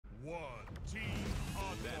Team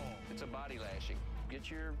Oddball. Then it's a body lashing. Get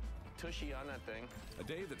your tushy on that thing. A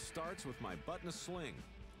day that starts with my butt in a sling.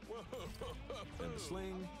 And the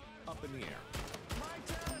sling up in the air. My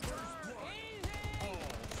territory! Easy!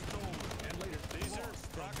 And later, These are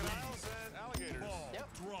crocodiles and alligators. Yep.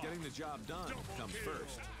 getting the job done comes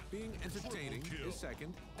first. Being entertaining is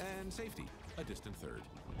second. And safety, a distant third.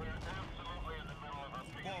 We're absolutely in the middle of a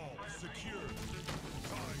Ball secured.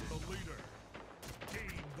 Time the leader.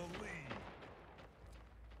 Gain the lead.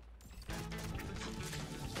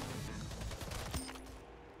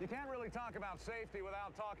 You can't really talk about safety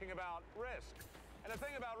without talking about risk. And the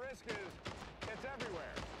thing about risk is it's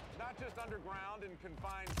everywhere, not just underground in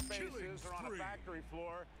confined spaces or on a factory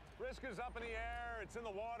floor. Risk is up in the air, it's in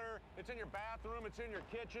the water, it's in your bathroom, it's in your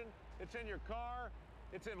kitchen, it's in your car,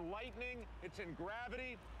 it's in lightning, it's in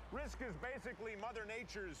gravity. Risk is basically Mother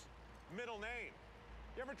Nature's middle name.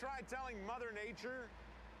 You ever tried telling Mother Nature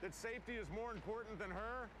that safety is more important than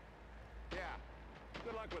her? Yeah,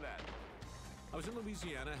 good luck with that. I was in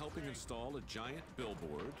Louisiana helping install a giant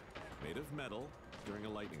billboard made of metal during a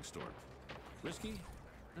lightning storm. Risky?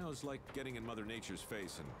 It was like getting in Mother Nature's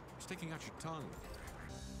face and sticking out your tongue.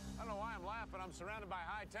 I don't know why I'm laughing. I'm surrounded by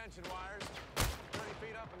high-tension wires, 30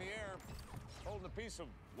 feet up in the air, holding a piece of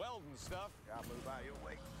welding stuff. Gotta move out of your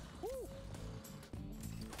way. Woo!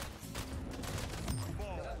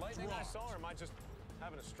 That lightning I saw, or am I just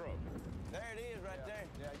having a stroke? There it is right there.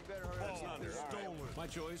 Yeah, you better hurry up. Ball is stolen. My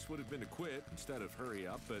choice would have been to quit instead of hurry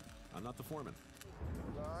up, but I'm not the foreman.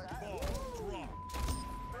 Ball dropped.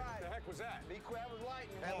 What the heck was that? Be quick with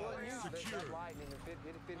lightning. Ball That secured. lightning,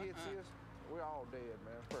 if it hits us, we're all dead,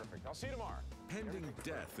 man. Perfect. I'll see you tomorrow. Pending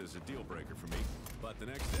death is a deal breaker for me, but the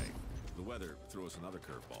next day, the weather threw us another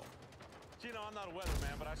curveball. You know, I'm not a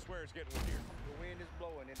weatherman, but I swear it's getting windier. The wind is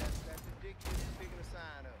blowing, and that's ridiculous picking a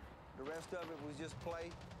sign up. The rest of it was just play.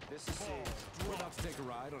 This is serious. We're about to take a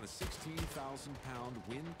ride on a 16,000-pound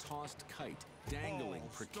wind-tossed kite dangling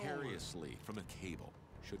precariously from a cable.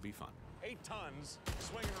 Should be fun. 8 tons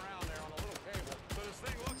swinging around there on a little cable. So this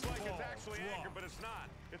thing looks like it's actually anchored, but it's not.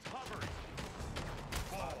 It's hovering.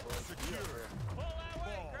 Ball secured. Pull that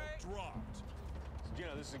way, Ball Craig. dropped. You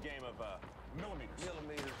know, this is a game of millimeters.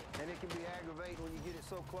 Millimeters. And it can be aggravating when you get it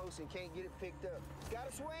so close and can't get it picked up.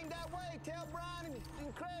 Gotta swing that way. Tell Brian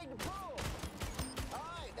and Craig to pull. All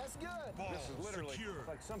right, that's good. Ball This is literally secured.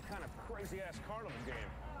 like some kind of crazy-ass carnival game.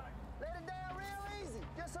 Let it down real easy.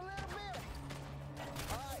 Just a little bit.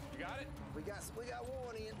 All right. You got it? We got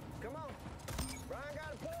one in. Come on. Brian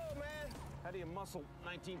got to pull, man. How do you muscle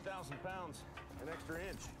 19,000 pounds an extra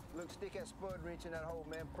inch? Look, stick that spud wrench in that hole,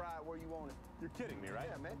 man. Pry it where you want it. You're kidding me, right?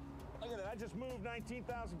 Yeah, man. Look at that. I just moved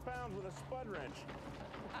 19,000 pounds with a spud wrench.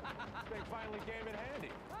 This thing finally came in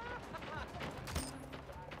handy.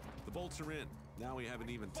 The bolts are in. Now we have an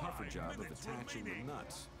even tougher 5 job of minutes attaching the remaining.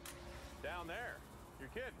 nuts. Down there. You're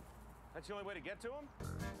kidding. That's the only way to get to him?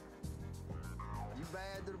 You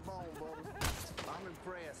bad to the bone, Bubba. I'm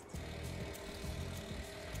impressed.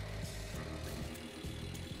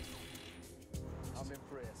 I'm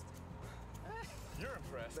impressed. You're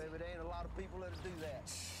impressed. Baby, there ain't a lot of people that'll do that.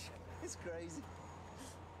 It's crazy.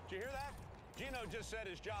 Did you hear that? Gino just said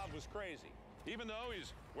his job was crazy, even though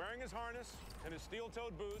he's wearing his harness and his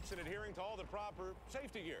steel-toed boots and adhering to all the proper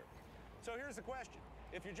safety gear. So here's the question.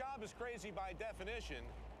 If your job is crazy by definition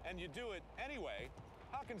and you do it anyway,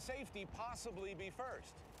 how can safety possibly be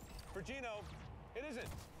first? For Gino, it isn't.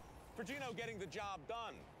 For Gino, getting the job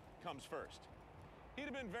done comes first. He'd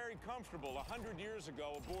have been very comfortable 100 years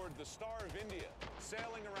ago aboard the Star of India,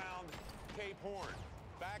 sailing around Cape Horn,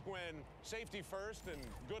 back when safety first and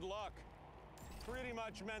good luck pretty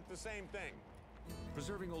much meant the same thing.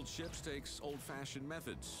 Preserving old ships takes old-fashioned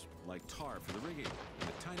methods, like tar for the rigging, and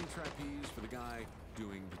a tiny trapeze for the guy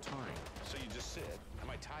doing the tarring. So you just sit. Am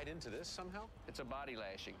I tied into this somehow? It's a body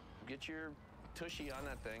lashing. Get your tushy on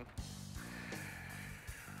that thing.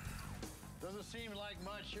 Doesn't seem like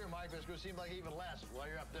much here, Mike, but it's going to seem like even less while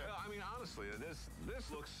you're up there. Well, I mean, honestly, this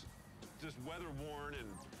looks just weather-worn and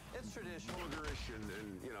It's traditional. boogerish and,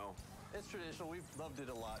 you know. It's traditional. We've loved it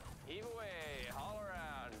a lot. Heave away, haul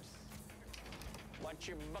around. Watch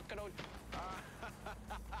your bucket out.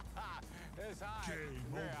 It's high. Game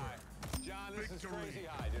Very over. high. John, this Victory. is crazy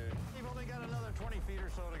high, dude. You've only got another 20 feet or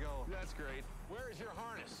so to go. That's great. Where is your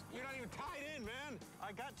harness? You're not even tied in, man.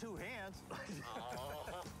 I got 2 hands.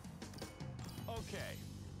 Okay,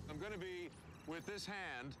 I'm gonna be with this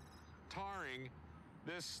hand tarring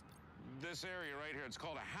this area right here. It's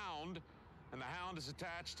called a hound, and the hound is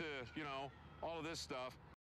attached to, you know, all of this stuff.